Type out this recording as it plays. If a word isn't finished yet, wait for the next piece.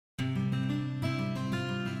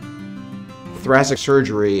Thoracic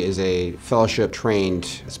surgery is a fellowship-trained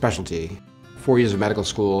specialty. 4 years of medical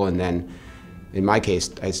school, and then in my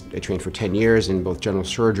case, I trained for 10 years in both general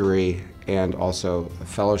surgery and also a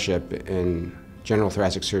fellowship in general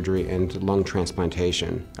thoracic surgery and lung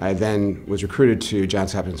transplantation. I then was recruited to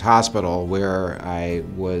Johns Hopkins Hospital, where I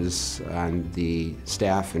was on the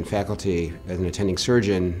staff and faculty as an attending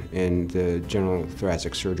surgeon in the general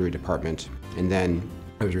thoracic surgery department. And then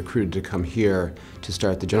I was recruited to come here to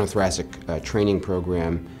start the general thoracic training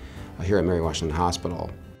program here at Mary Washington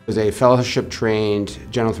Hospital. As a fellowship-trained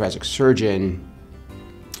general thoracic surgeon,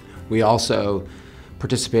 we also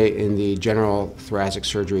participate in the General Thoracic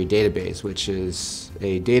Surgery Database, which is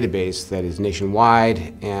a database that is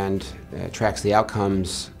nationwide and tracks the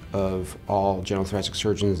outcomes of all general thoracic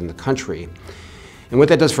surgeons in the country. And what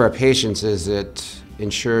that does for our patients is it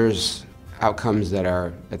ensures outcomes that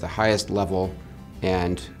are at the highest level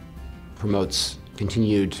and promotes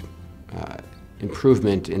continued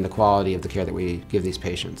improvement in the quality of the care that we give these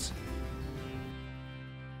patients.